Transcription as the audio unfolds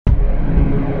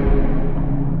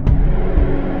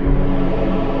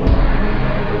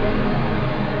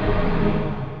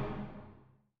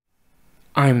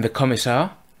I'm the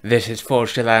Commissar, this is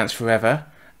Forged Alliance Forever,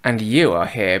 and you are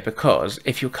here because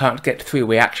if you can't get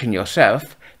three-way action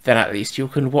yourself, then at least you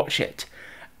can watch it.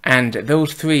 And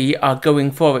those three are going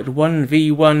for it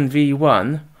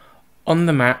 1v1v1 on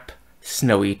the map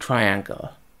Snoey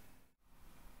Triangle.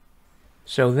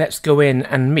 So let's go in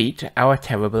and meet our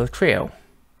terrible trio.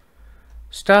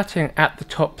 Starting at the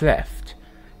top left,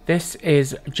 this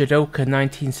is Jidoka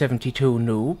 1972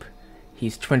 Noob.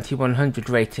 He's 2100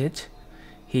 rated.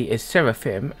 He is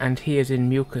Seraphim and he is in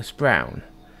Mucus Brown.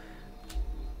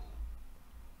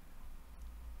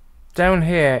 Down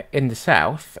here in the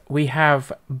south we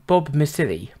have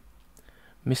BobMissili.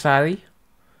 Misali?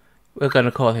 We're going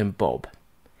to call him Bob.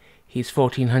 He's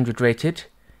 1400 rated.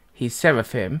 He's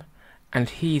Seraphim and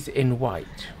he's in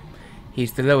white.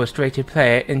 He's the lowest rated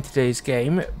player in today's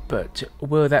game, but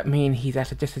will that mean he's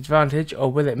at a disadvantage,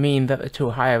 or will it mean that the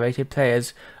two higher rated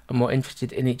players are more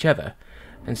interested in each other?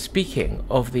 And speaking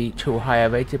of the two higher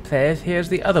rated players, here's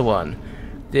the other one.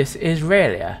 This is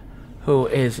Rhaelya, who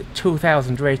is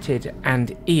 2000 rated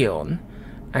and Eon,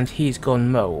 and he's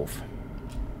gone mauve.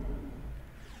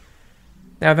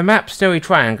 Now the map Snoey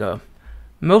Triangle,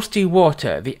 mostly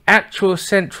water. The actual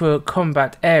central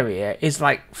combat area is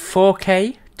like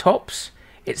 4K tops.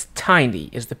 It's tiny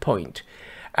is the point.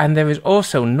 And there is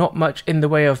also not much in the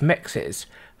way of mexes.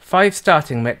 5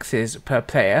 starting mexes per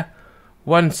player,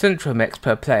 1 central mex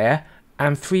per player,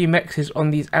 and 3 mexes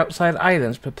on these outside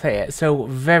islands per player, so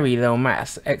very low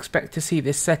mass. Expect to see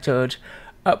this settled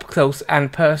up close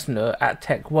and personal at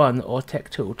Tech 1 or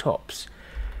Tech 2 tops.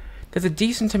 There's a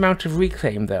decent amount of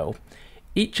reclaim though.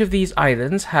 Each of these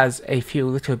islands has a few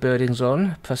little buildings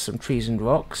on, plus some trees and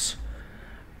rocks.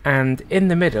 And in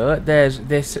the middle there's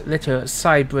this little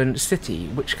Cybran city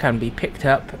which can be picked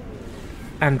up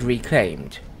and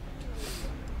reclaimed.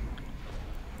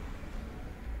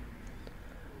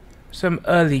 Some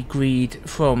early greed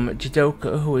from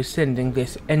Jidoka, who is sending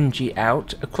this NG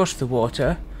out across the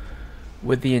water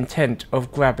with the intent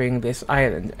of grabbing this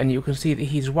island, and you can see that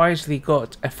he's wisely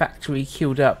got a factory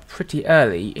queued up pretty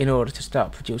early in order to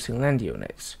start producing land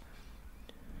units.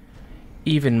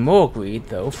 Even more greed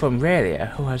though from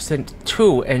Rhaelya, who has sent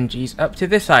 2 NGs up to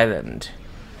this island.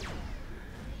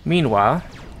 Meanwhile,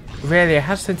 Rhaelya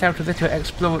has sent out a little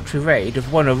exploratory raid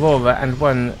of 1 Aurora and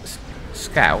 1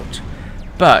 Scout,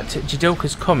 but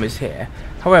Jidoka's comm is here.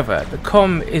 However, the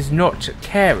comm is not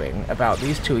caring about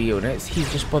these 2 units,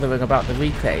 he's just bothering about the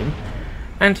reclaim,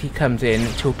 and he comes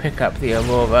in to pick up the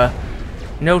Aurora.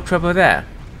 No trouble there.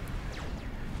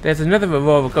 There's another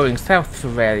Aurora going south for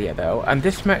Rhaelya though, and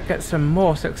this might get some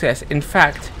more success. In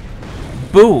fact,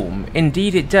 boom!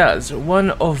 Indeed it does. One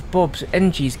of Bob's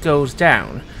NGs goes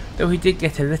down, though he did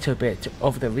get a little bit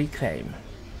of the reclaim.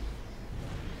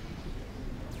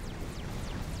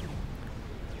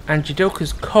 And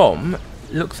Jidoka's comm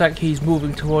looks like he's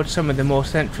moving towards some of the more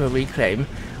central reclaim,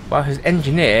 while his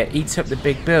engineer eats up the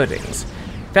big buildings.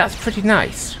 That's pretty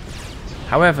nice.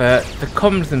 However, the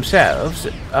comms themselves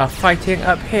are fighting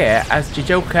up here as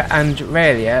Jidoka and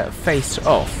Rhaelya face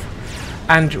off.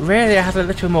 And Rhaelya has a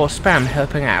little more spam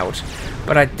helping out,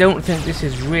 but I don't think this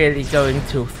is really going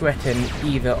to threaten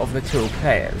either of the 2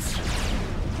 players.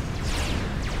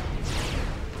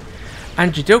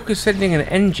 And Jidoka's sending an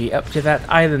NG up to that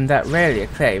island that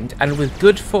Rhaelya claimed, and with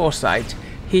good foresight,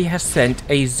 he has sent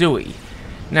a Zui.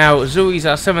 Now, Zuis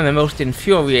are some of the most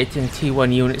infuriating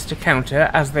T1 units to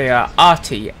counter, as they are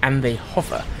arty and they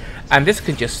hover. And this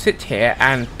can just sit here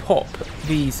and pop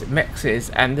these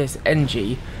mexes and this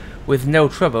NG with no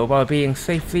trouble while being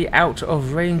safely out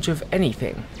of range of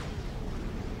anything.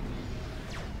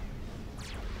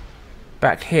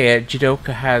 Back here,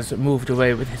 Jidoka has moved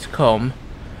away with his comm.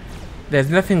 There's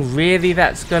nothing really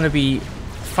that's going to be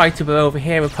fightable over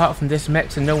here apart from this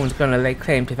mex, and no one's going to lay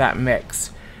claim to that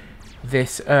mex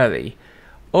this early.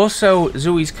 Also,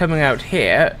 Zui's coming out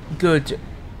here, good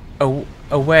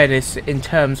awareness in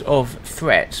terms of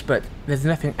threats, but there's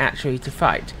nothing actually to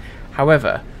fight.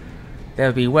 However,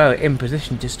 they'll be well in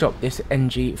position to stop this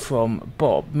NG from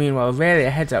Bob. Meanwhile, Rhaelya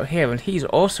heads out here and he's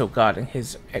also guarding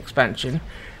his expansion,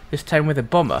 this time with a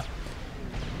bomber.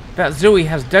 That Zui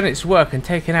has done its work and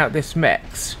taken out this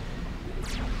mex.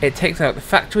 It takes out the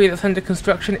factory that's under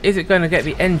construction. Is it going to get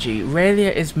the NG?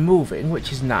 Rhaelya is moving,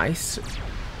 which is nice.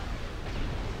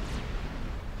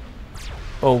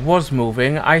 Or was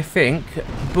moving, I think.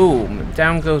 Boom.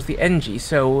 Down goes the NG.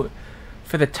 So,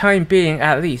 for the time being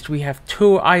at least, we have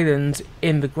 2 islands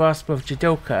in the grasp of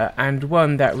Jidoka, and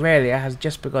 1 that Rhaelya has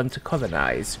just begun to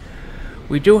colonize.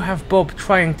 We do have Bob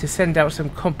trying to send out some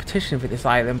competition for this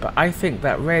island, but I think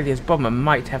that Rhaelya's bomber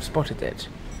might have spotted it.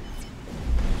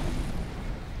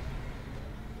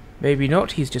 Maybe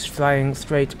not, he's just flying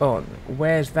straight on.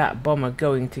 Where's that bomber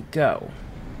going to go?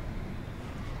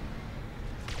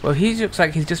 Well, he looks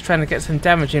like he's just trying to get some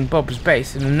damage in Bob's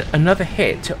base, and another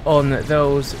hit on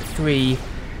those 3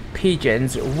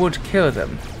 pigeons would kill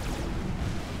them.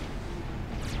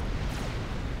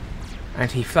 And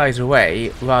he flies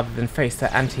away rather than face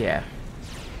that anti-air.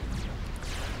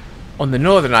 On the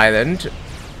northern island,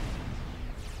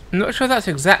 I'm not sure that's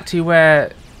exactly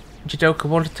where Jidoka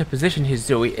wanted to position his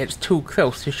Zooey. It's too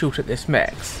close to shoot at this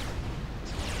mechs.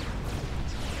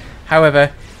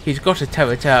 However, he's got a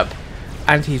turret up,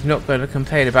 and he's not going to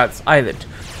complain about this island.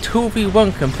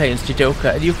 2v1 complains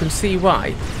Jidoka, and you can see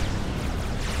why.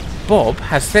 Bob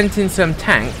has sent in some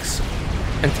tanks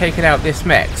and taken out this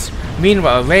mechs.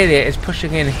 Meanwhile, Rhaelya is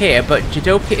pushing in here, but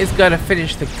Jidoka is going to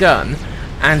finish the gun,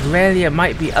 and Rhaelya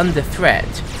might be under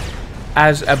threat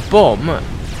as a bomb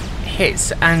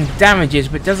hits and damages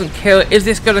but doesn't kill. Is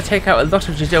this going to take out a lot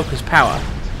of Jidoka's power?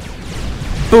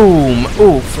 Boom!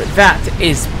 Oof, that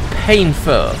is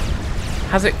painful.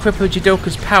 Has it crippled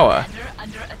Jidoka's power?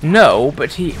 No,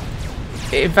 but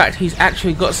in fact he's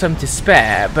actually got some to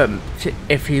spare, but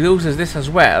if he loses this as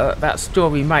well, that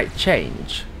story might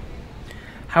change.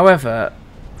 However,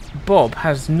 Bob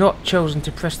has not chosen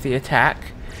to press the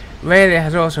attack. Rhaelya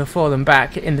has also fallen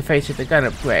back in the face of the gun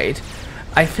upgrade.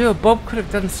 I feel Bob could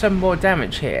have done some more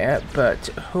damage here, but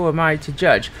who am I to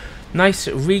judge? Nice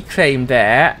reclaim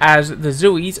there, as the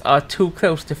Zooies are too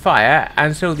close to fire,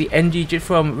 and so the NG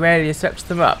from Rhaelya sucks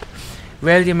them up.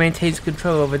 Rhaelya maintains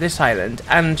control over this island,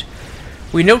 and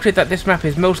we noted that this map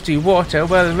is mostly water.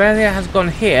 Well, Rhaelya has gone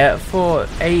here for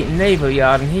a naval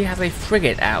yard, and he has a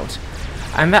frigate out.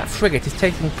 And that frigate is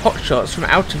taking pot shots from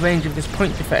out of range of this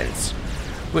point defence,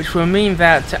 which will mean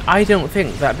that I don't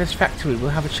think that this factory will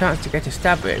have a chance to get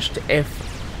established.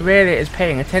 If Rhaelya is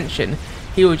paying attention,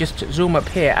 he will just zoom up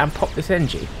here and pop this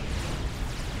NG.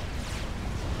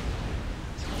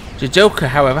 Jidoka,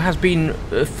 however, has been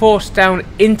forced down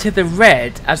into the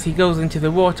red as he goes into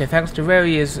the water, thanks to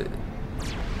Rhaelya's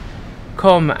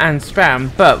comm and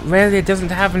spam, but Rhaelya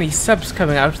doesn't have any subs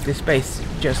coming out of this base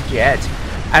just yet,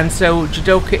 and so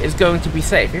Jidoka is going to be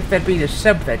safe. If there'd been a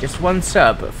sub there, just one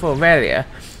sub for Rhaelya,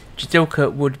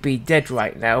 Jidoka would be dead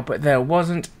right now, but there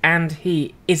wasn't, and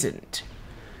he isn't.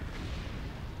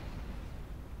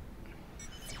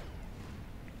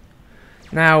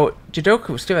 Now, Jidoka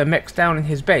was still a mechs down in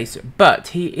his base, but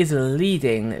he is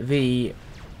leading the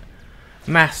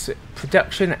mass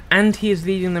production, and he is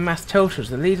leading the mass totals.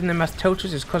 The lead in the mass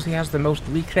totals is because he has the most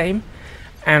reclaim,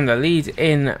 and the lead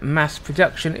in mass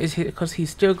production is because he's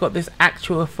still got this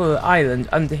actual full island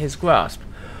under his grasp.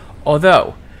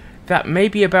 Although, that may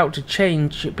be about to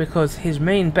change because his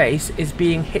main base is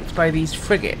being hit by these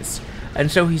frigates, and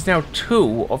so he's now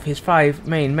 2 of his 5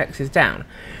 main mechs is down.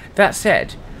 That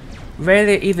said,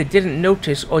 Rhaelya either didn't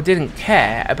notice or didn't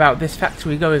care about this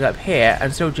factory going up here,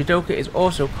 and so Jidoka is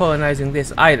also colonizing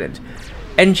this island.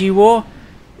 NG War,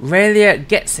 Rhaelya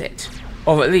gets it,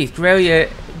 or at least Rhaelya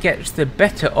gets the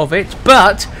better of it,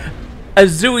 but a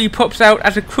Zooey pops out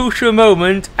at a crucial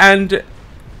moment and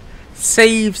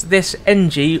saves this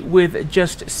NG with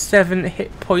just 7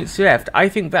 hit points left. I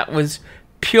think that was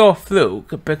pure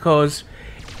fluke, because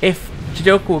if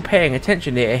Jidoka were paying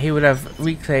attention here, he would have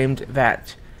reclaimed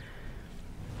that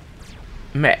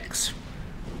mechs.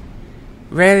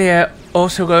 Rhaelya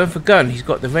also going for gun. He's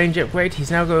got the range upgrade, he's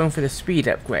now going for the speed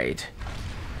upgrade.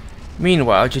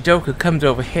 Meanwhile, Jidoka comes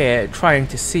over here trying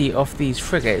to see off these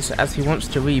frigates as he wants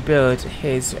to rebuild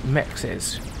his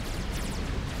mechs.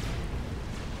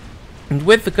 And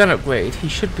with the gun upgrade, he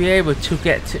should be able to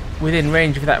get within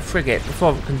range of that frigate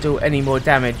before it can do any more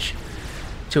damage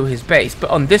to his base. But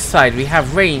on this side, we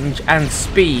have range and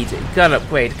speed gun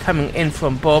upgrade coming in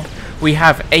from Bob. We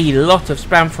have a lot of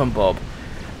spam from Bob.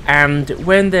 And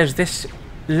when there's this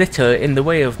little in the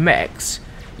way of mechs,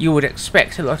 you would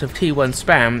expect a lot of T1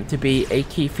 spam to be a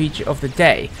key feature of the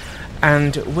day.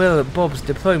 And will Bob's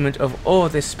deployment of all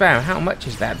this spam, how much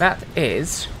is that? That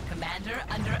is... Commander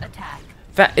under attack.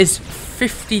 That is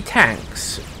 50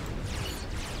 tanks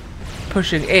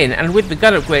pushing in, and with the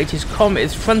gun upgrade his comm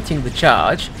is fronting the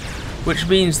charge, which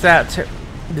means that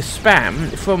the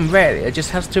spam from Rhaelya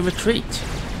just has to retreat.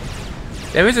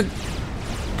 There is a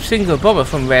single bomber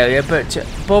from Rhaelya, but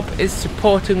Bob is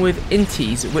supporting with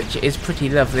inties, which is pretty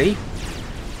lovely.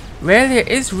 Rhaelya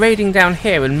is raiding down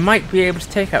here and might be able to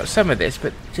take out some of this,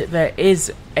 but there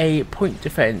is a point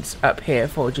defense up here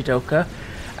for Jidoka,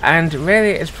 and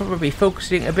Rhaelya is probably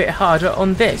focusing a bit harder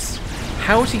on this.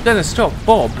 How is he going to stop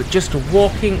Bob just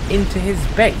walking into his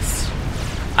base?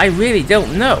 I really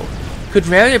don't know. Could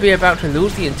Rhaelya be about to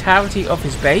lose the entirety of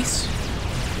his base?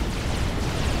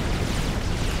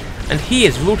 and he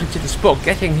is rooted to the spot,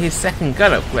 getting his second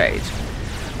gun upgrade.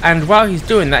 And while he's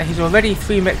doing that, he's already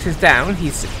 3 mexes down,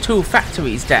 he's 2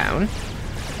 factories down,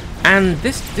 and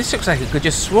this looks like it could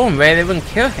just swarm Rhaelya and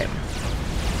kill him.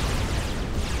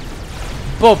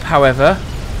 Bob, however,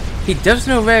 he does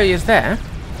know Rhaelya's there,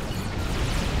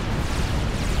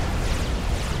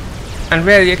 and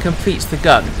Rhaelya completes the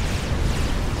gun.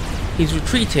 He's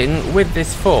retreating with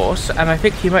this force, and I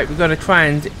think he might be going to try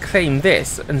and claim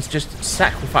this and just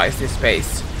sacrifice this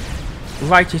base.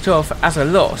 Write it off as a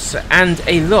loss, and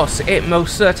a loss it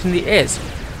most certainly is.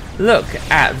 Look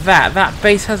at that, that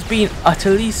base has been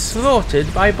utterly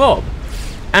slaughtered by Bob.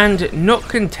 And not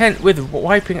content with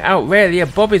wiping out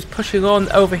Rhaelya, Bob is pushing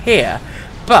on over here,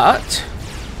 but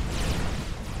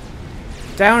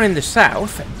down in the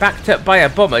south, backed up by a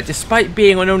bomber, despite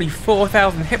being on only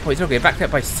 4,000 hit points, okay, backed up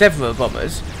by several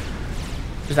bombers.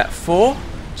 Is that 4?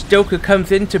 Jidoka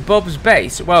comes into Bob's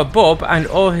base, while Bob and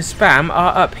all his spam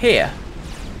are up here.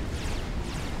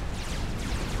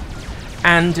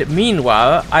 And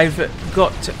meanwhile, I've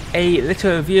got a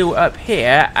little view up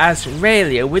here as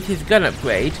Rhaelya, with his gun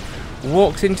upgrade,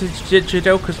 walks into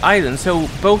Jidoka's island. So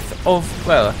both of,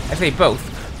 well, I say both,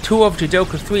 2 of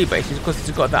Jidoka's 3 bases, because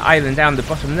he's got the island down the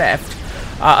bottom left,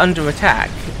 are under attack.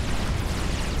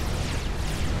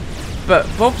 But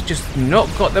Bob's just not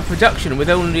got the production with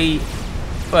only,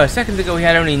 well, a second ago he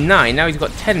had only 9, now he's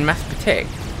got 10 mass per tick.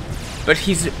 But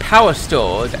he's power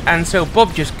stored, and so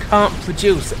Bob just can't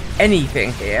produce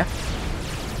anything here.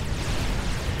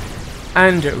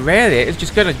 And Rhaelya is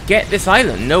just going to get this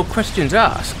island, no questions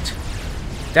asked.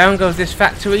 Down goes this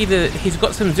factory. He's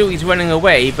got some Zuis running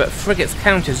away, but frigates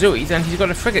counter Zuis, and he's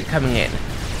got a frigate coming in.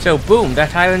 So boom,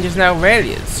 that island is now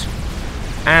Rhaelya's.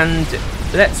 And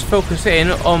let's focus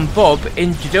in on Bob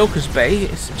in Jidoka's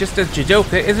base, just as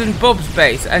Jidoka is in Bob's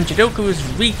base, and Jidoka is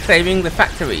reclaiming the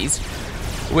factories,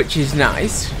 which is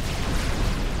nice.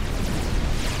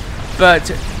 But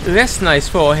less nice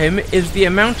for him is the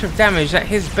amount of damage that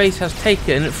his base has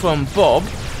taken from Bob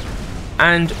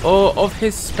and all of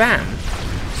his spam.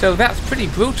 So that's pretty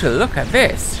brutal. Look at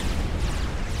this.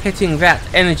 Hitting that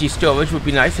energy storage would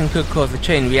be nice and could cause a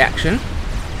chain reaction.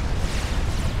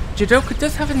 Jidoka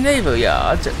does have a naval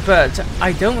yard, but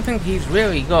I don't think he's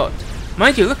really got...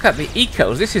 Mind you, look at the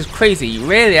ecos. This is crazy.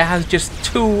 Rhaelya has just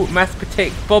 2 mass per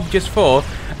tick, Bob just 4,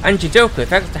 and Jidoka,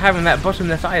 thanks to having that bottom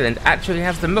left island, actually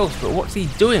has the most. But what's he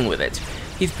doing with it?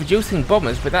 He's producing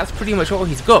bombers, but that's pretty much all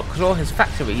he's got, because all his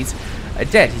factories are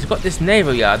dead. He's got this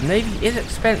naval yard. Navy is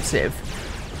expensive,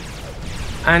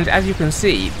 and as you can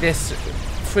see, this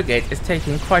frigate is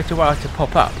taking quite a while to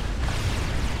pop up.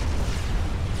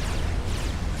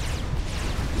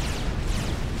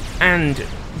 And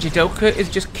Jidoka is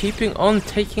just keeping on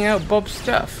taking out Bob's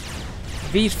stuff.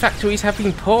 These factories have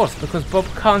been paused because Bob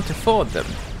can't afford them.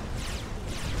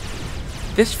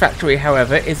 This factory,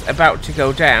 however, is about to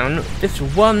go down. This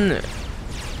one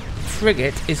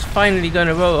frigate is finally going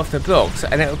to roll off the blocks,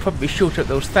 and it will probably shoot at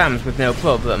those THAMs with no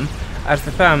problem, as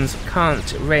the THAMs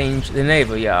can't range the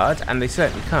naval yard, and they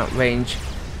certainly can't range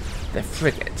the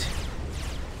frigate.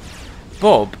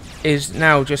 Bob is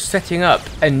now just setting up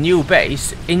a new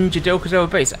base in Jidoka's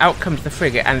old base. Out comes the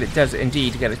frigate, and it does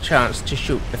indeed get a chance to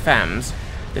shoot the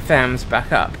THAMs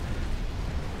back up.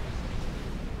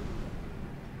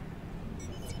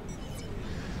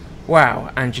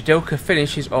 Wow, and Jidoka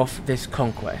finishes off this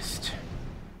conquest.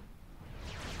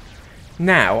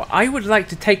 Now, I would like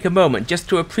to take a moment just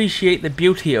to appreciate the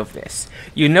beauty of this.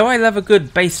 You know I love a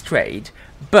good base trade,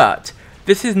 but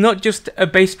this is not just a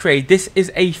base trade, this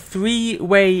is a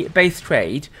 3-way base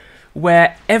trade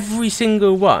where every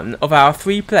single one of our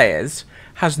 3 players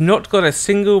has not got a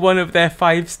single one of their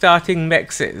 5 starting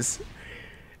mexes.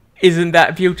 Isn't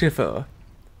that beautiful?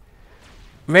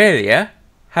 Rhaelya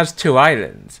has 2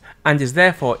 islands, and is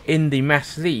therefore in the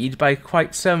mass lead by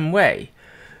quite some way.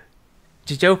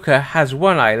 Jidoka has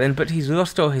 1 island, but he's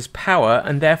lost all his power,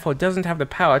 and therefore doesn't have the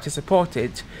power to support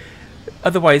it.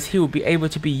 Otherwise he would be able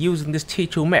to be using this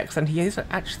T2 mech, and he is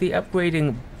actually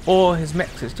upgrading all his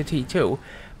mexes to T2,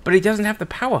 but he doesn't have the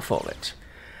power for it.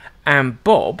 And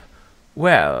Bob,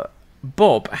 well,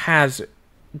 Bob has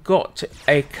got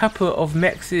a couple of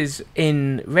mexes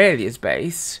in Rhaelya's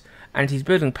base, and he's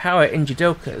building power in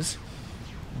Jidoka's,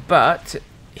 but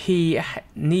he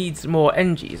needs more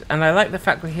NGs, and I like the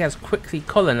fact that he has quickly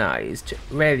colonized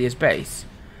Rhaelya's base.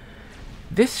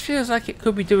 This feels like it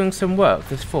could be doing some work,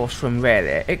 this force from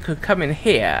Rhaelya. It could come in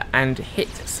here and hit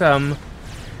some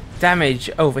damage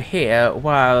over here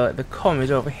while the comm is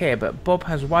over here, but Bob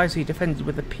has wisely defended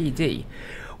with the PD.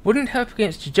 Wouldn't help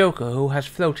against Jidoka, who has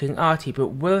floating arty, but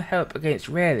will help against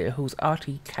Rhaelya, whose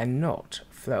arty cannot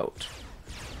float.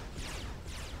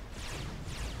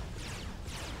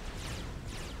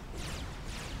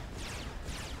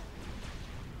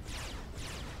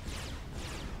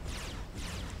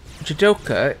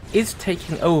 Jidoka is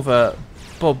taking over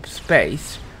Bob's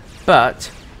base,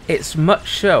 but it's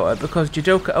much slower because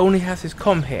Jidoka only has his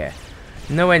comm here,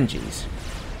 no NGs.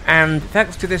 And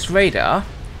thanks to this radar,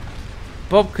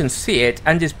 Bob can see it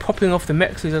and is popping off the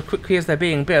mechs as quickly as they're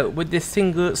being built with this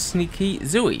single sneaky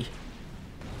Zooey.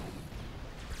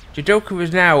 Jidoka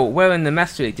is now well in the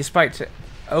mastery despite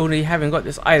only having got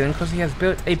this island because he has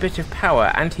built a bit of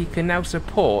power and he can now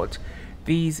support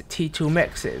these T2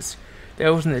 mexes.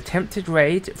 There was an attempted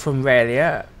raid from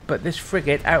Rhaelya, but this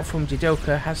frigate out from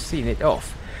Jidoka has seen it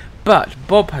off. But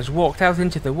Bob has walked out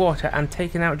into the water and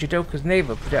taken out Jidoka's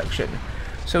naval production.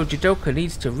 So Jidoka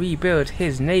needs to rebuild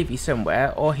his navy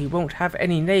somewhere or he won't have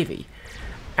any navy.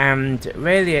 And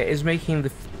Rhaelya is making the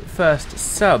first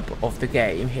sub of the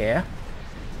game here,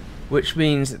 which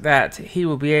means that he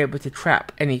will be able to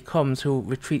trap any comms who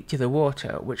retreat to the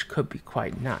water, which could be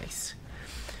quite nice.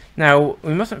 Now,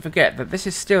 we mustn't forget that this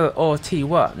is still all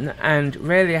T1, and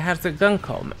Rhaelya has the gun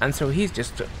comm, and so he's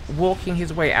just walking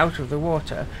his way out of the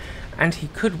water, and he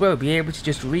could well be able to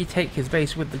just retake his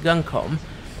base with the gun comm,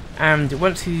 and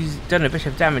once he's done a bit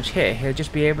of damage here, he'll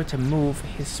just be able to move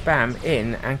his spam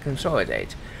in and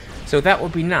consolidate. So that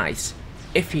would be nice,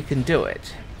 if he can do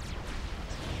it.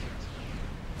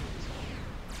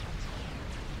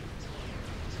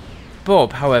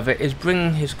 Bob, however, is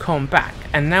bringing his comm back,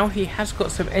 and now he has got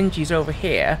some NGs over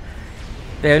here.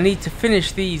 They'll need to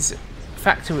finish these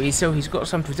factories so he's got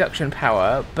some production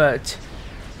power, but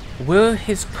will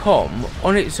his comm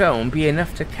on its own be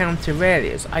enough to counter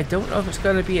Rhaelya's? I don't know if it's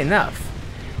going to be enough.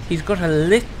 He's got a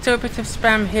little bit of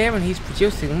spam here and he's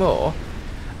producing more.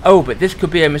 Oh, but this could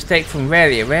be a mistake from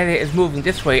Rhaelya. Rhaelya is moving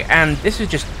this way, and this is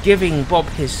just giving Bob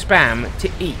his spam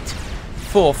to eat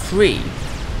for free.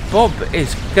 Bob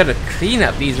is gonna clean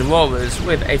up these Auroras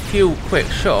with a few quick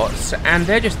shots, and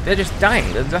they're just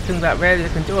dying. There's nothing that Rhaelya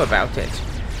can do about it.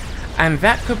 And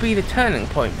that could be the turning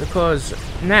point, because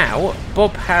now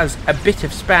Bob has a bit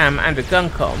of spam and a gun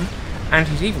comm, and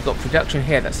he's even got production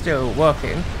here that's still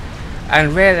working,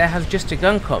 and Rhaelya has just a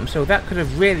gun comm, so that could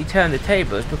have really turned the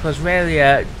tables, because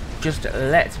Rhaelya just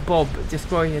let Bob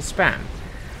destroy his spam.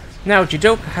 Now,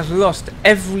 Jidoka has lost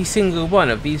every single one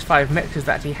of these 5 mechs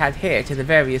that he had here to the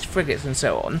various frigates and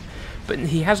so on, but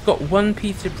he has got one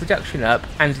piece of production up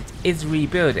and it is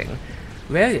rebuilding.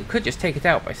 Rhaelya could just take it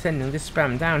out by sending this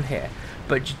spam down here,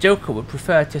 but Jidoka would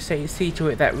prefer to see to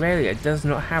it that Rhaelya does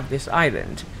not have this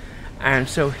island, and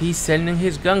so he's sending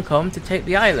his gun comm to take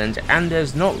the island, and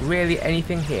there's not really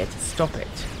anything here to stop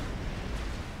it.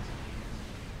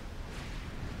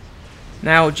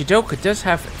 Now, Jidoka does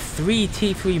have 3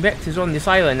 T3 mechs on this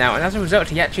island now, and as a result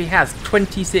he actually has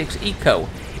 26 eco.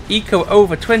 Eco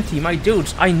over 20, my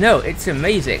dudes, I know, it's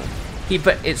amazing.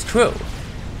 But it's true.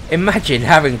 Imagine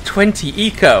having 20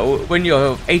 eco when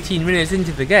you're 18 minutes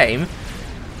into the game,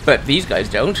 but these guys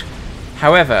don't.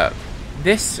 However,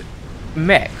 this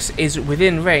mechs is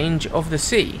within range of the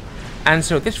sea, and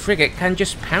so this frigate can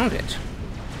just pound it.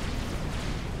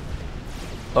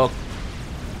 Okay.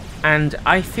 And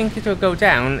I think it'll go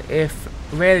down if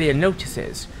Rhaelya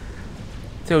notices.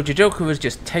 So Jidoka was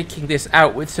just taking this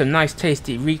out with some nice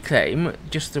tasty reclaim,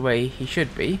 just the way he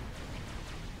should be.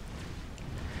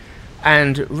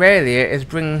 And Rhaelya is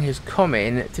bringing his comm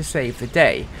in to save the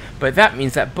day. But that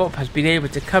means that Bob has been able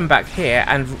to come back here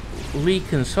and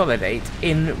reconsolidate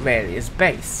in Rhaelya's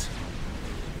base.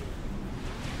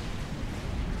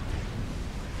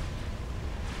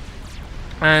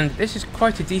 And this is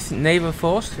quite a decent naval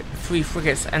force, 3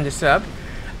 frigates and a sub,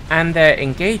 and they're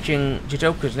engaging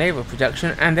Jidoka's naval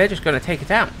production, and they're just going to take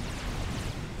it out.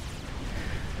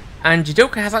 And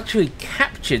Jidoka has actually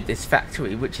captured this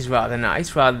factory, which is rather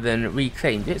nice, rather than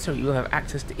reclaimed it, so you will have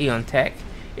access to Eon Tech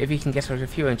if he can get out a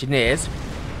few engineers.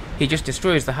 He just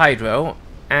destroys the Hydro,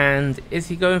 and is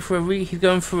he going for he's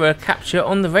going for a capture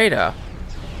on the radar.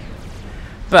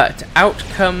 But out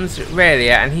comes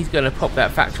Rhaelya, and he's going to pop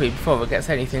that factory before it gets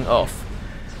anything off.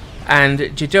 And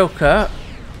Jidoka,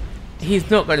 he's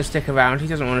not going to stick around. He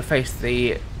doesn't want to face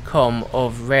the comm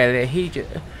of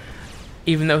Rhaelya.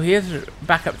 Even though he is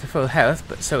back up to full health,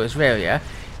 but so is Rhaelya,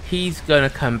 he's going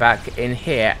to come back in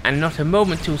here, and not a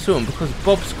moment too soon, because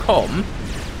Bob's comm,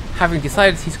 having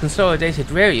decided he's consolidated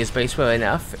Rhaelya's base well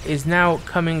enough, is now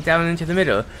coming down into the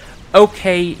middle.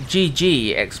 Okay,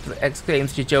 GG,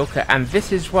 exclaims Jidoka, and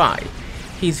this is why.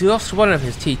 He's lost one of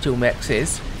his T2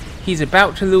 mexes, he's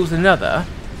about to lose another,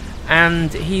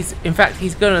 and in fact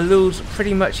he's going to lose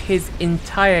pretty much his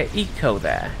entire eco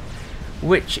there,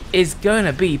 which is going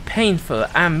to be painful.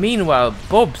 And meanwhile,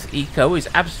 Bob's eco is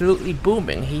absolutely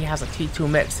booming. He has a T2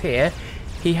 mex here,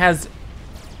 he has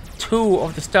 2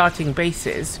 of the starting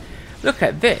bases, Look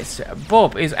at this.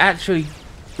 Bob is actually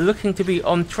looking to be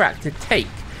on track to take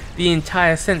the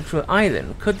entire central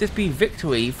island. Could this be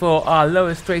victory for our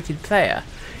lowest rated player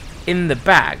in the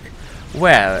bag?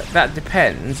 Well, that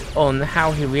depends on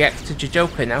how he reacts to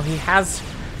Jijoka. Now, he has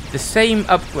the same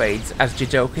upgrades as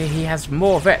Jijoka. He has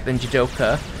more vet than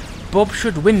Jijoka. Bob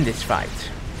should win this fight.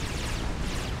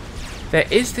 There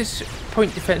is this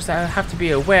point defense that I have to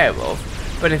be aware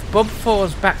of, but if Bob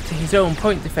falls back to his own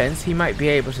point defense, he might be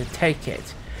able to take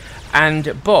it.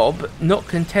 And Bob, not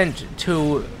content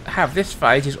to have this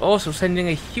fight, is also sending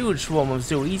a huge swarm of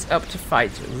Zoes up to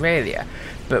fight Rhaelya.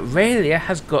 But Rhaelya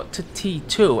has got to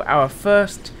T2. Our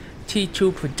first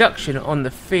T2 production on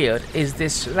the field is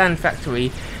this land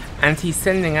factory, and he's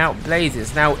sending out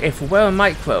blazes. Now, if well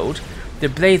microed, the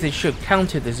blazes should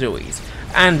counter the Zoes.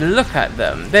 And look at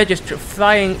them. They're just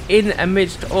flying in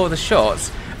amidst all the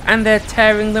shots, and they're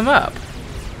tearing them up.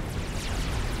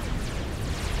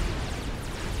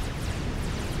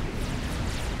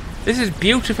 This is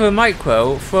beautiful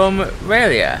micro from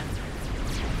Rhaelya.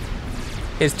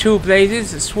 His two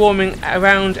blazes swarming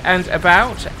around and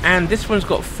about, and this one's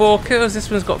got 4 kills, this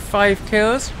one's got 5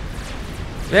 kills.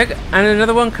 And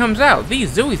another one comes out.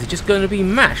 These Zoes are just going to be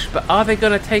mashed, but are they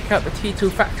going to take out the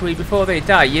T2 factory before they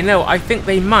die? You know, I think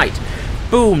they might.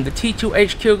 Boom, the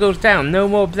T2 HQ goes down. No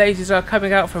more blazes are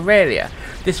coming out for Rhaelya.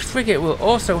 This frigate will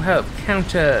also help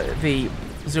counter the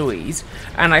Zoes,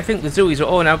 and I think the Zoes are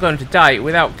all now going to die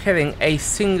without killing a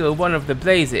single one of the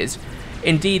blazes.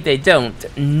 Indeed they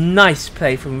don't. Nice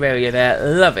play from Rhaelya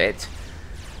there, love it.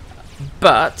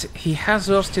 But he has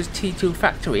lost his T2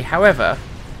 factory. However,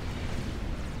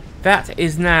 that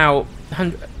is now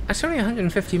it's only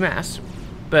 150 mass,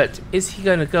 but is he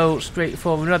going to go straight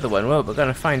for another one? Well, we're going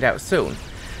to find out soon.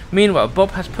 Meanwhile,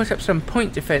 Bob has put up some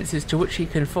point defenses to which he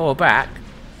can fall back,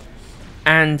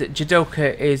 and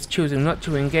Jijoka is choosing not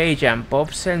to engage, and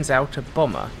Bob sends out a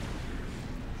bomber.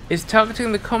 Is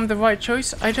targeting the comm the right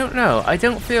choice? I don't know. I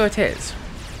don't feel it is.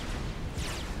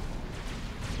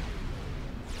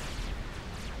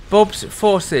 Bob's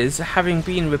forces, having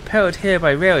been repelled here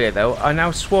by Rhaelya though, are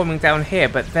now swarming down here,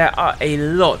 but there are a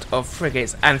lot of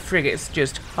frigates, and frigates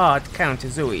just hard counter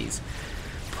Zoes.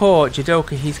 Poor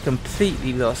Jijoka, he's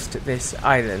completely lost this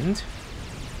island.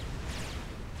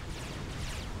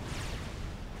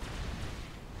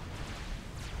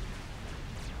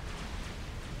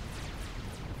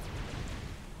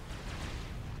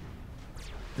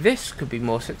 This could be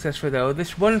more successful though.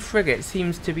 This one frigate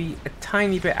seems to be a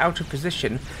tiny bit out of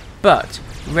position, but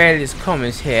Rhaelya's comm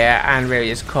is here, and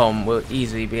Rhaelya's comm will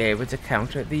easily be able to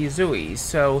counter the Zoes.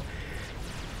 So,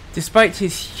 despite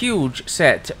his huge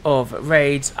set of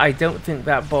raids, I don't think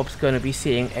that Bob's going to be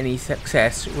seeing any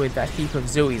success with that heap of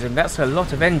Zoes, and that's a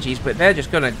lot of NGs, but they're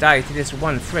just going to die to this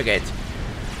one frigate,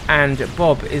 and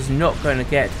Bob is not going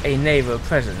to get a naval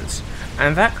presence.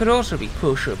 And that could also be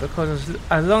crucial, because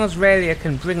as long as Rhaelya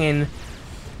can bring in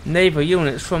naval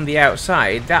units from the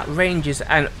outside, that ranges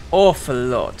an awful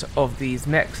lot of these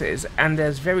mexes, and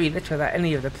there's very little that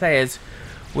any of the players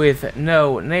with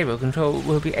no naval control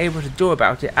will be able to do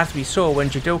about it, as we saw when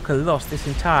Jijoka lost this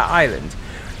entire island.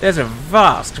 There's a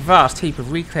vast heap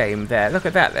of reclaim there. Look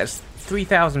at that, there's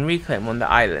 3,000 reclaim on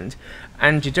the island,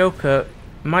 and Jijoka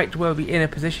might well be in a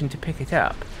position to pick it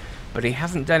up. But he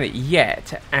hasn't done it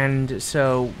yet, and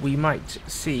so we might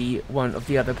see one of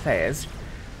the other players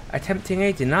attempting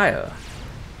a denial.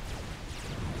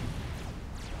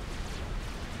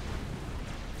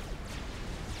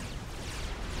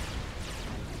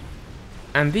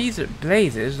 And these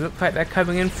blazes look like they're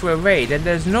coming in for a raid, and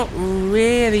there's not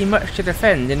really much to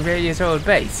defend in Rhaelya's old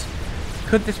base.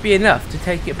 Could this be enough to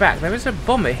take it back? There is a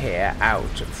bomber here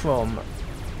out from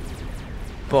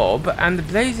Bob, and the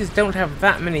blazes don't have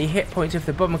that many hit points if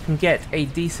the bomber can get a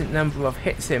decent number of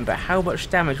hits in, but how much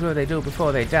damage will they do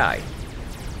before they die?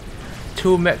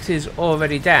 2 mexes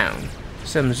already down,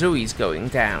 some Zoes going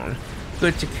down.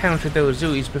 Good to counter those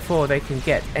Zoes before they can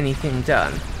get anything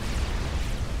done.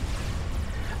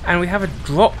 And we have a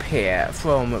drop here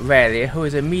from Rhaelya, who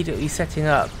is immediately setting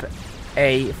up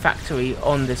a factory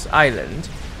on this island.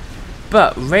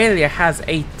 But Rhaelya has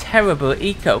a terrible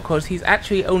eco, because he's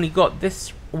actually only got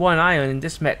this one iron in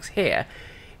this mex here.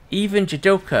 Even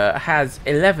Jijoka has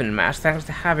 11 mass thanks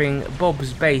to having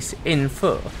Bob's base in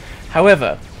full.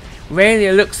 However,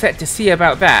 Rhaelya looks set to see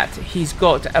about that. He's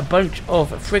got a bunch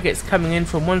of frigates coming in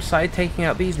from one side, taking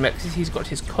out these mexes. He's got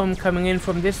his comm coming in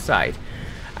from this side.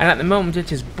 And at the moment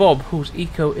it is Bob whose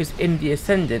eco is in the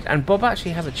ascendant, and Bob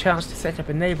actually has a chance to set up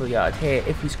a naval yard here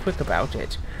if he's quick about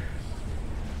it.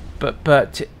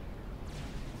 But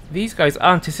these guys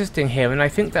aren't assisting here, and I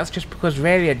think that's just because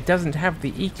Rhaelya doesn't have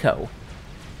the eco.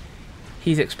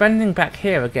 He's expanding back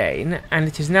here again, and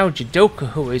it is now Jidoka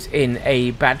who is in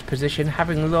a bad position,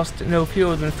 having lost no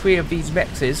fewer than 3 of these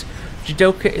mexes.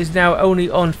 Jidoka is now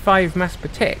only on 5 mass per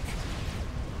tick.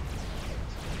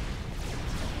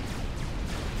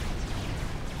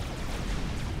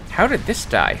 How did this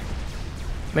die?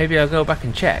 Maybe I'll go back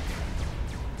and check.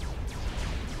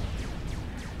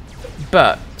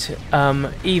 But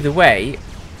either way,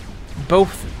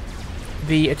 both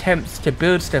the attempts to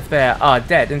build stuff there are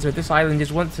dead, and so this island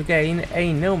is once again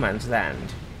a no man's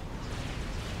land.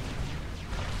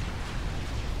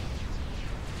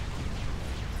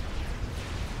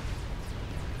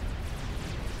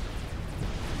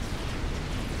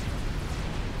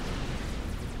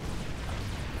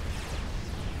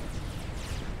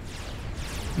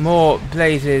 More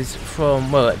blazes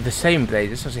from, well, the same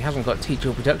blazes, as he hasn't got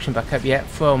T2 production back up yet,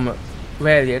 from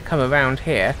Rhaelya come around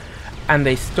here, and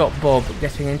they stop Bob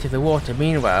getting into the water.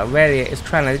 Meanwhile, Rhaelya is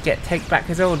trying to take back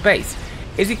his old base.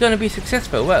 Is he going to be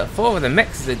successful? Well, 4 of the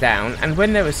mexes are down, and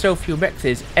when there are so few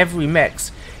mexes, every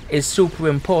mex is super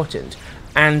important.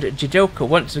 And Jidoka,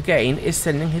 once again, is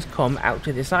sending his comm out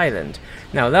to this island.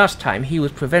 Now, last time he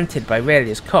was prevented by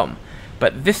Rhaelya's comm,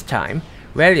 but this time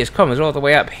Rhaelya's comm is all the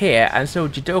way up here, and so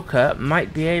Jidoka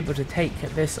might be able to take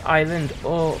this island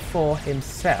all for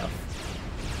himself.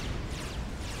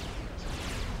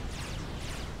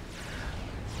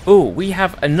 Oh, we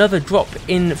have another drop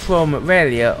in from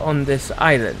Rhaelya on this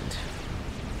island.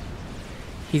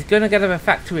 He's going to get up a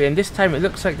factory, and this time it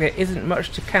looks like there isn't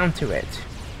much to counter it.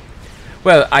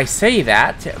 Well, I say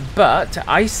that, but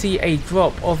I see a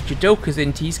drop of Jidoka's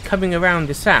inties coming around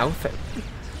the south.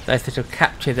 Nice little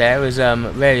capture there as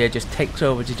Rhaelya just takes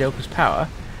over Jidoka's power.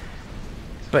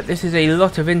 But this is a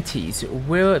lot of inties.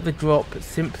 Will the drop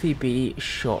simply be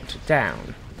shot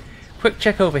down? Quick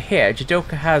check over here.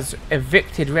 Jidoka has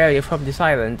evicted Rhaelya from this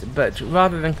island, but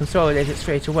rather than consolidate it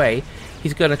straight away,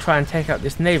 he's going to try and take out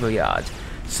this naval yard.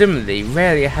 Similarly,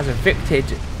 Rhaelya has evicted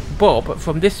Bob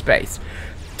from this space.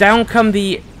 Down come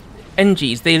the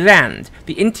NGs, they land.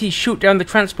 The inties shoot down the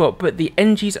transport, but the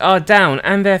NGs are down,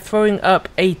 and they're throwing up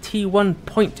a T1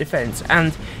 point defense.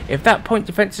 And if that point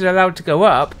defense is allowed to go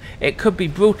up, it could be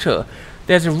brutal.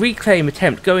 There's a reclaim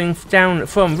attempt going down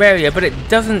from Rhaelya, but it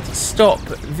doesn't stop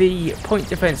the point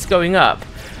defense going up.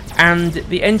 And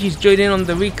the NGs join in on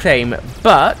the reclaim,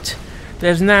 but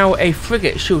there's now a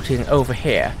frigate shooting over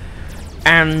here.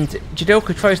 And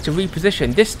Jidoka tries to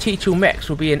reposition. This T2 mech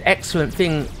will be an excellent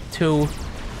thing to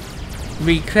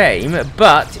reclaim,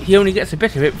 but he only gets a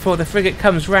bit of it before the frigate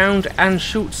comes round and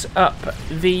shoots up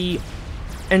the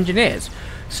engineers.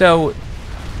 So,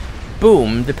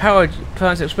 boom, the power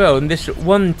plants explode, and this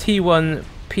one T1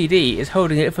 PD is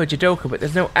holding it for Jidoka, but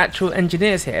there's no actual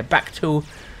engineers here. Back to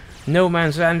no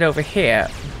man's land over here.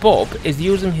 Bob is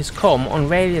using his comm on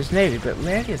Rhaelya's navy, but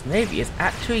Rhaelya's navy is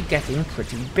actually getting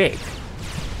pretty big.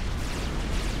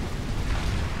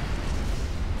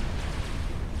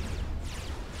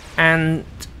 And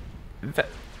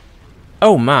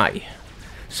oh my.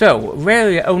 So,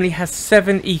 Rhaelya only has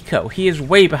 7 eco. He is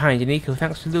way behind in eco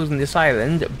thanks to losing this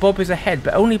island. Bob is ahead,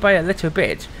 but only by a little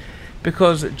bit,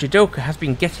 because Jidoka has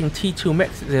been getting T2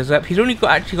 mexes up. He's only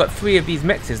actually got 3 of these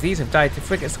mexes. These have died to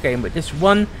frigates game, but this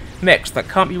one mex that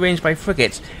can't be ranged by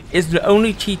frigates is the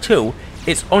only T2.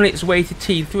 It's on its way to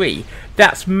T3.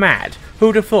 That's mad.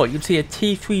 Who'd have thought you'd see a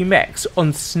T3 mex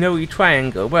on Snoey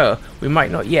Triangle? Well, we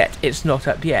might not yet. It's not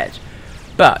up yet.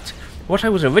 But what I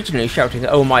was originally shouting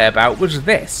oh my about was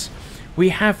this. We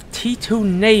have T2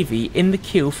 Navy in the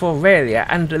queue for Rhaelya,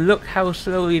 and look how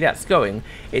slowly that's going.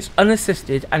 It's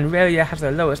unassisted, and Rhaelya has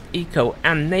the lowest eco,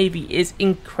 and Navy is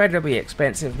incredibly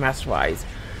expensive mass-wise.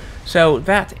 So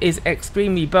that is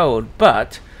extremely bold,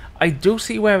 but I do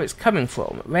see where it's coming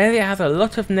from. Rhaelya has a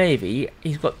lot of Navy.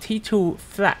 He's got T2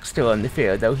 flak still on the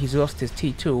field, though he's lost his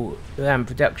T2 land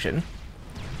production.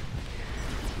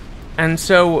 And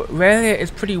so Rhaelya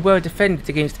is pretty well defended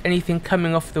against anything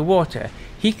coming off the water.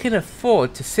 He can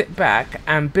afford to sit back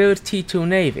and build T2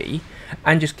 Navy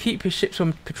and just keep his ships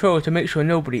on patrol to make sure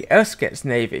nobody else gets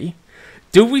Navy.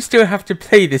 Do we still have to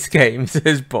play this game,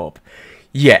 says Bob.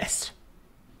 Yes.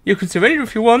 You can surrender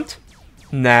if you want.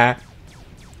 Nah.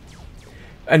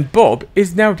 And Bob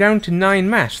is now down to 9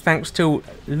 mass thanks to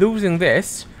losing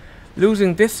this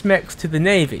mex to the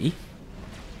Navy.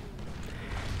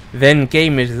 Then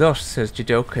game is lost, says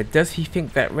Jidoka. Does he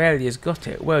think that Rhaelya's got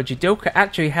it? Well, Jidoka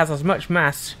actually has as much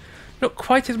mass, not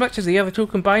quite as much as the other two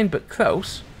combined, but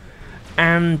close.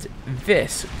 And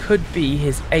this could be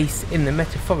his ace in the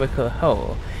metaphorical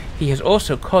hole. He has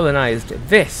also colonized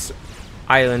this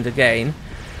island again,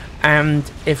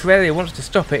 And if Rhaelya wants to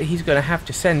stop it, he's going to have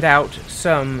to send out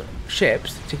some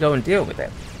ships to go and deal with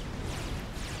it.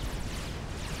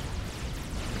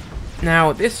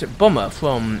 Now, this bomber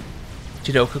from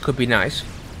Jidoka could be nice,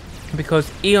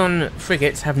 because Eon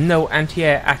frigates have no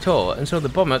anti-air at all, and so the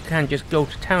bomber can just go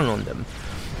to town on them.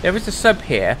 There is a sub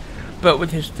here, but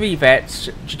with his 3 vets,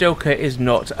 Jidoka is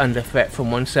not under threat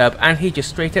from one sub, and he just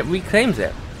straight up reclaims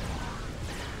it.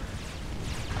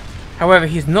 However,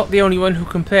 he's not the only one who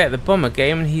can play at the bomber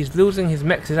game, and he's losing his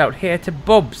mexes out here to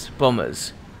Bob's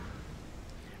bombers.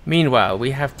 Meanwhile,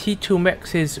 we have T2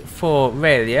 mexes for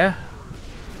Rhaelya,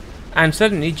 and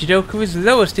suddenly Jidoka is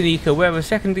lowest in eco, where a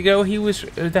second ago he was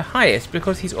the highest,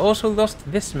 because he's also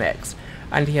lost this mex,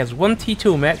 and he has 1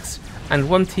 T2 mex and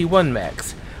 1 T1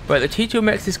 mex, but the T2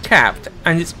 mex is capped,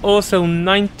 and it's also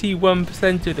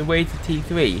 91% of the way to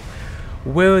T3.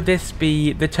 Will this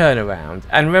be the turnaround?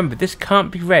 And remember, this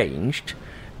can't be ranged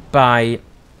by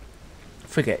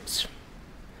frigates.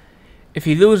 If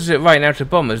he loses it right now to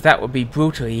bombers, that would be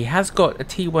brutal. He has got a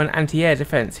T1 anti-air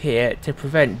defense here to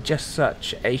prevent just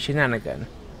such a shenanigan.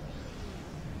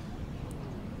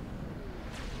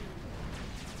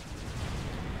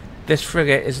 This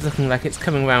frigate is looking like it's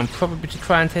coming around probably to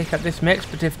try and take out this mix,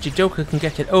 but if Jidoka can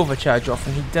get an overcharge off,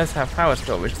 and he does have power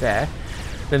storage there,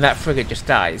 then that frigate just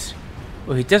dies.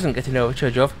 Well, he doesn't get an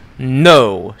overcharge off.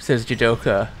 No, says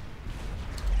Jidoka.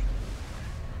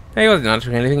 He wasn't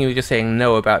answering anything, he was just saying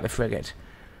no about the frigate.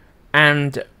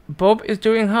 And Bob is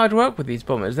doing hard work with these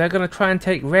bombers. They're going to try and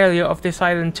take Rhaelya off this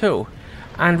island too.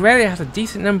 And Rhaelya has a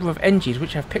decent number of NGs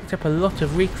which have picked up a lot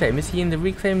of reclaim. Is he in the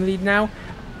reclaim lead now?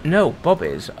 No, Bob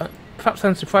is. Perhaps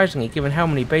unsurprisingly, given how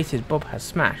many bases Bob has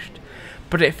smashed.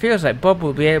 But it feels like Bob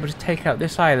will be able to take out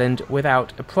this island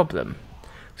without a problem.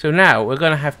 So now we're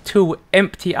going to have 2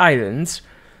 empty islands.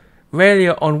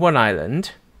 Rhaelya on 1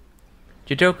 island,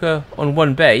 Jidoka on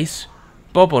 1 base,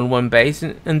 Bob on 1 base,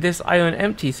 and this island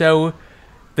empty. So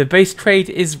the base trade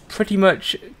is pretty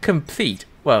much complete.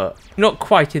 Well, not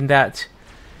quite in that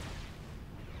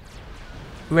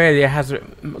Rhaelya has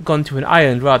gone to an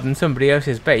island rather than somebody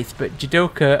else's base, but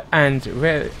Jidoka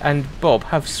and Bob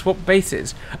have swapped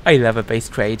bases. I love a base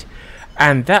trade.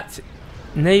 And that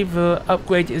naval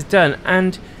upgrade is done,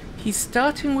 and he's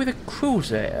starting with a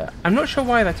cruiser. I'm not sure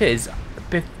why that is.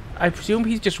 I presume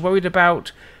he's just worried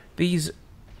about these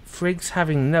frigs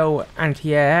having no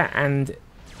anti-air and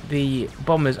the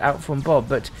bombers out from Bob,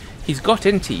 but he's got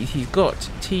NT, he's got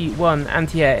T1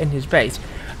 anti-air in his base.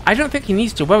 I don't think he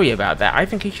needs to worry about that. I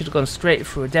think he should have gone straight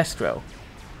for a Destro.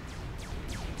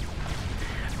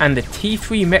 And the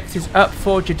T3 mech is up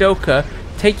for Jidoka,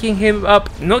 taking him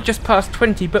up not just past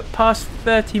 20 but past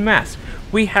 30 mass.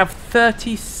 We have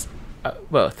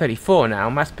 34 now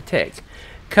mass per tick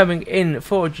coming in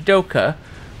for Jidoka,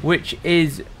 which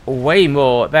is way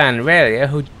more than Rhaelya,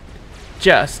 who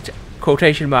just,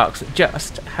 quotation marks,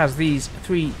 just has these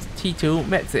 3 T2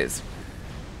 mexes.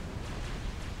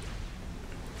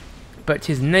 But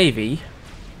his navy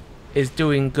is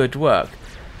doing good work.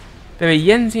 There are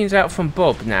Yenzines out from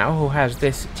Bob now, who has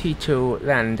this T2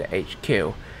 land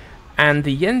HQ. And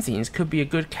the Yenzines could be a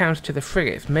good counter to the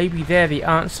frigates. Maybe they're the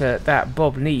answer that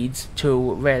Bob needs to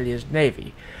Rhaelya's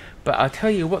navy. But I'll tell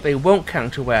you what they won't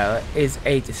counter well is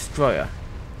a destroyer.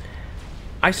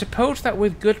 I suppose that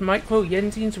with good micro,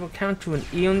 Yenzines will counter an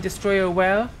Eon destroyer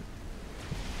well.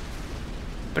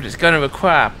 But it's going to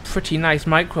require pretty nice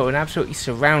micro and absolutely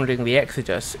surrounding the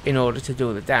Exodus in order to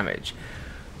do the damage.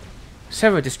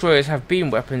 Several destroyers have beam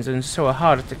weapons and so are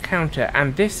harder to counter,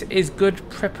 and this is good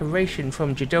preparation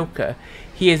from Jidoka.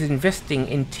 He is investing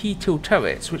in T2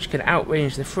 turrets which can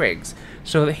outrange the frigs,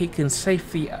 so that he can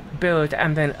safely build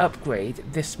and then upgrade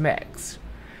this mechs.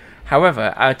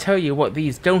 However, I'll tell you what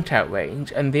these don't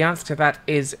outrange, and the answer to that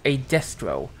is a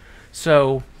Destro.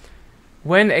 So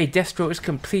when a Destro is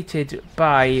completed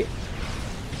by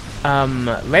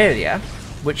Rhaelya,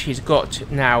 which he's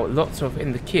got now lots of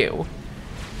in the queue,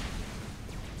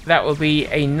 that will be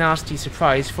a nasty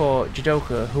surprise for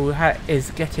Jidoka, who is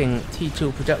getting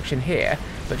T2 production here,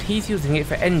 but he's using it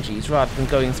for NGs rather than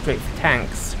going straight for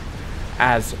tanks,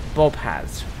 as Bob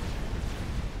has.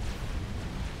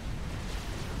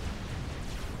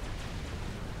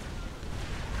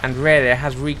 And Rhaelya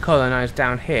has recolonized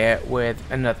down here with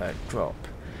another drop.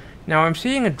 Now I'm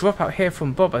seeing a drop out here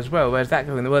from Bob as well. Where's that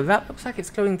going? Well, that looks like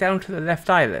it's going down to the left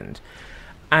island.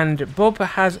 And Bob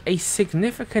has a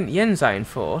significant Yenzine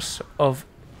force of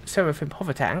Seraphim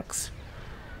hover tanks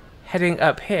heading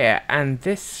up here, and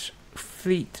this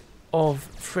fleet of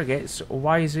frigates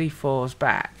wisely falls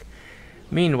back.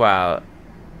 Meanwhile,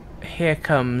 here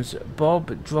comes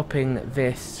Bob dropping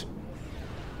this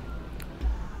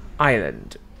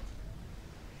island.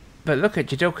 But look at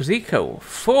Jidoka's eco,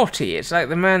 40. It's like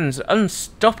the man's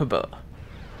unstoppable.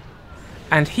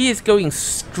 And he is going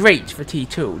straight for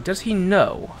T2. Does he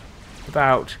know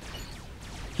about...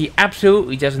 He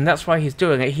absolutely does, and that's why he's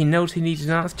doing it. He knows he needs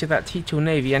an answer to that T2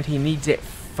 Navy, and he needs it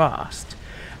fast.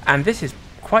 And this is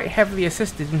quite heavily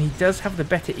assisted, and he does have the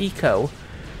better eco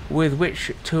with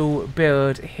which to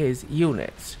build his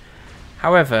units.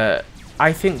 However,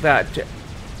 I think that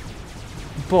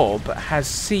Bob has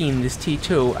seen this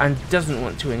T2 and doesn't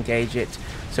want to engage it,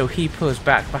 so he pulls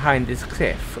back behind this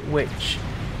cliff, which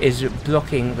is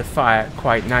blocking the fire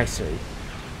quite nicely.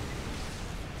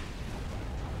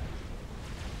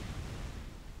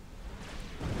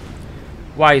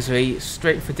 Wisely,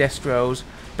 straight for Destros,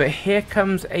 but here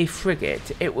comes a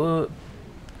frigate. It will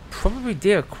probably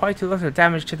deal quite a lot of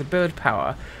damage to the bird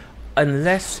power,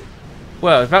 unless...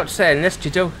 Well, I was about to say, unless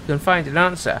Jidoka can find an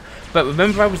answer. But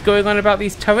remember I was going on about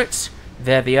these turrets?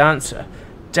 They're the answer.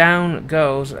 Down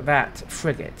goes that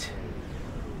frigate.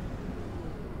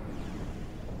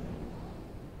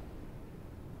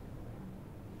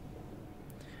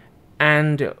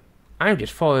 And I'm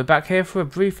just following back here for a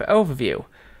brief overview.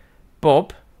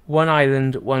 Bob, 1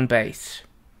 island, 1 base.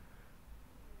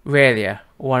 Rhaelya,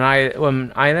 one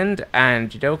island,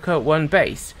 and Jidoka, 1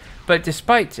 base. But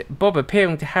despite Bob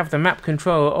appearing to have the map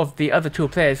control of the other 2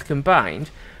 players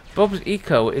combined, Bob's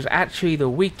eco is actually the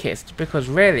weakest, because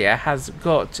Rhaelya has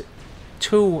got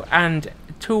 2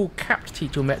 capped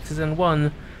T2 mechs and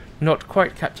 1 not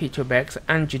quite capped T2 mechs,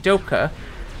 and Jidoka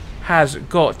has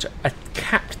got a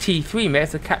capped T3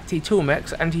 mech, a capped T2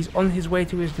 mechs, and he's on his way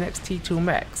to his next T2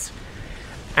 mechs.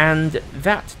 And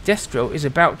that Destro is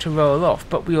about to roll off,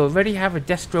 but we already have a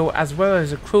Destro as well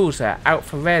as a cruiser out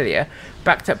for Rhaelya,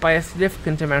 backed up by a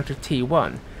significant amount of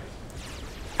T1.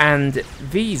 And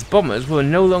these bombers will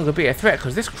no longer be a threat,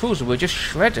 because this cruiser will just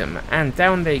shred them, and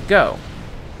down they go.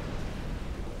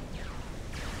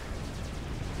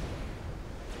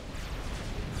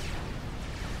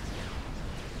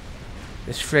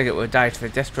 This frigate will die to the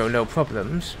Destro, no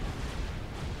problems.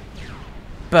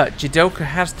 But Jidoka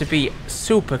has to be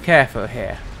super careful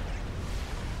here.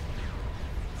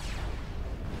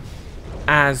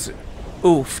 As,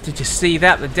 oof, did you see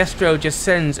that? The Destro just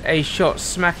sends a shot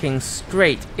smacking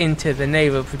straight into the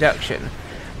naval production.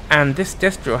 And this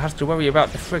Destro has to worry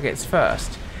about the frigates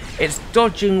first. It's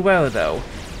dodging well though.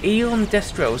 Eon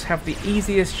Destros have the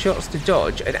easiest shots to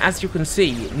dodge, and as you can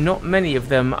see, not many of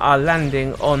them are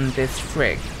landing on this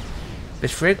frig.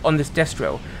 On this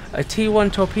Destro. A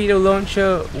T1 torpedo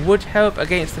launcher would help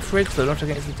against the frigs, though not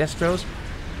against the Destros.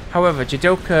 However,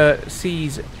 Jidoka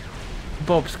sees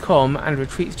Bob's comm and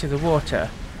retreats to the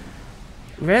water.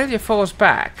 Rhaelya falls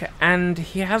back, and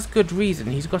he has good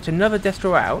reason. He's got another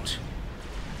Destro out,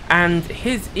 and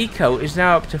his eco is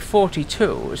now up to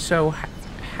 42, so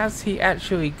has he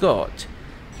actually got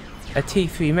a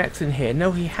T3 mechs in here?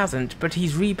 No, he hasn't, but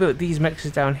he's rebuilt these mechs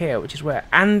down here, which is where,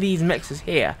 and these mechs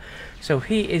here. So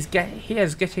he is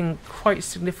getting quite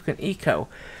significant eco.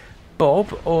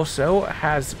 Bob also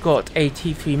has got a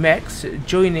T3 mechs,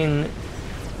 joining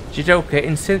Jidoka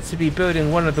in sensibly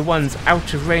building one of the ones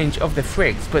out of range of the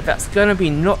frigs, but that's gonna be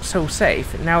not so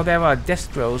safe. Now there are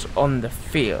Destros on the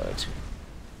field.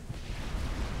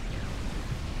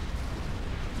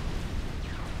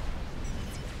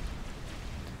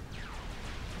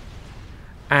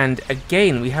 And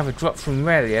again we have a drop from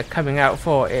Rhaelya coming out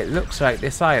for, it looks like,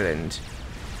 this island.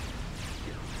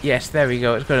 Yes, there we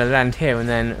go, it's going to land here and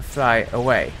then fly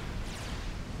away.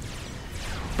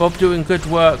 Bob doing good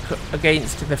work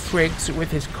against the frigs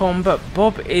with his comm, but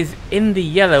Bob is in the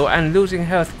yellow and losing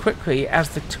health quickly as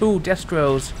the 2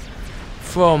 Destros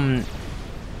from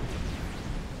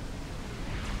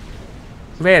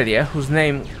Rhaelya, whose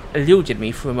name eluded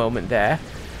me for a moment there,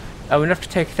 are enough to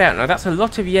take it out. Now that's a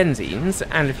lot of Yenzines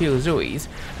and a few Zuis,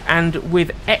 and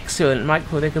with excellent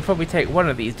micro they could probably take one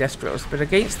of these Destros, but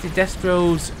against the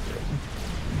Destros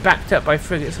backed up by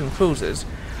frigates and cruisers,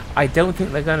 I don't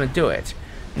think they're going to do it.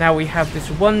 Now we have this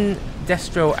 1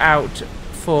 Destro out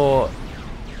for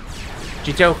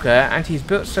Jidoka, and he's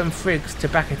built some frigs to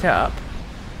back it up.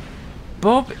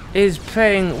 Bob is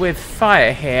playing with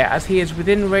fire here as he is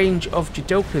within range of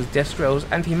Jidoka's Destros,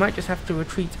 and he might just have to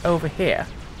retreat over here.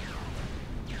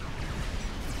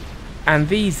 And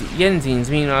these Yenzines,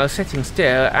 meanwhile, are sitting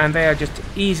still, and they are just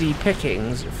easy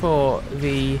pickings for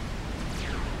the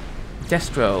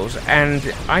Destros.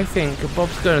 And I think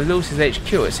Bob's going to lose his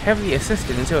HQ. It's heavily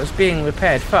assisted, and so it's being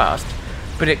repaired fast,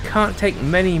 but it can't take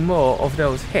many more of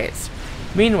those hits.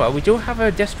 Meanwhile, we do have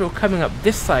a Destro coming up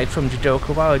this side from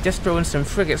Jidoka, while a Destro and some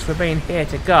frigates remain here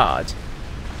to guard.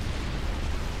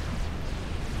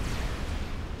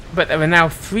 But there are now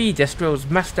 3 Destros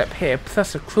massed up here,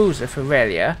 plus a cruiser for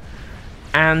Rhaelya.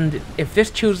 And if this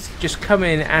chooses to just come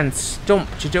in and stomp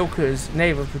Jijoka's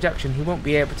naval production, he won't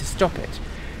be able to stop it.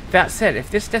 That said, if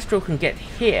this Destro can get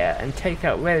here and take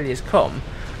out Rhaelya's comm,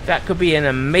 that could be an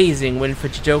amazing win for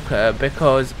Jijoka,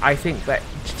 because I think that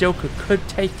Jijoka could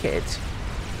take it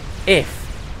if...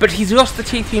 But he's lost the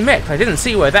T3 mechs. I didn't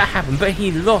see where that happened, but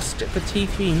he lost the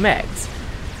T3 mechs.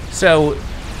 So,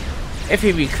 if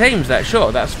he reclaims that,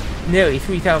 sure, that's nearly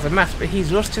 3,000 mass, but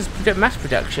he's lost his mass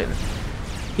production.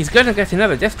 He's going to get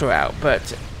another Destro out,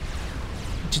 but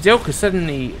Jijoka's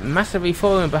suddenly massively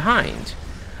falling behind.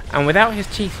 And without his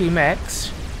T3 mechs,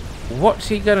 what's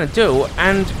he going to do?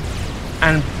 And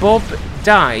Bob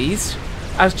dies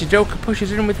as Jijoka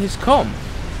pushes in with his comm.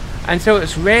 And so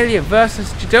it's Rhaelya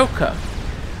versus Jijoka.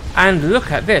 And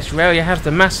look at this, Rhaelya has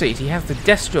the mass lead, he has the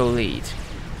Destro lead.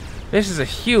 This is a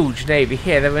huge navy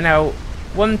here. There are now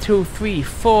 1, 2, 3,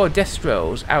 4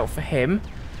 Destros out for him.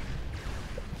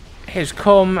 His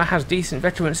comm has decent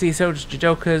veterancy, so does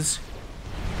Jijoka's.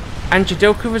 And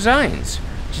Jijoka resigns.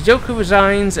 Jijoka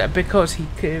resigns because he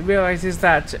realises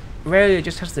that Rhaelya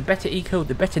just has the better eco,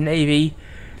 the better navy.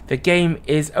 The game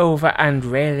is over and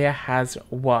Rhaelya has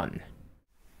won.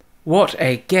 What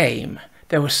a game!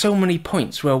 There were so many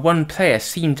points where one player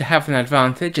seemed to have an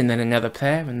advantage, and then another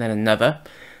player, and then another.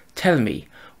 Tell me,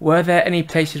 were there any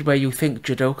places where you think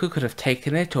Jijoka could have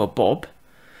taken it, or Bob?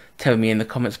 Tell me in the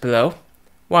comments below.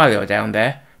 While you're down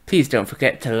there, please don't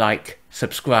forget to like,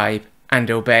 subscribe,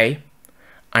 and obey.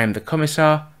 I'm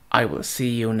TheCommissar. I will see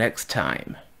you next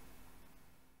time.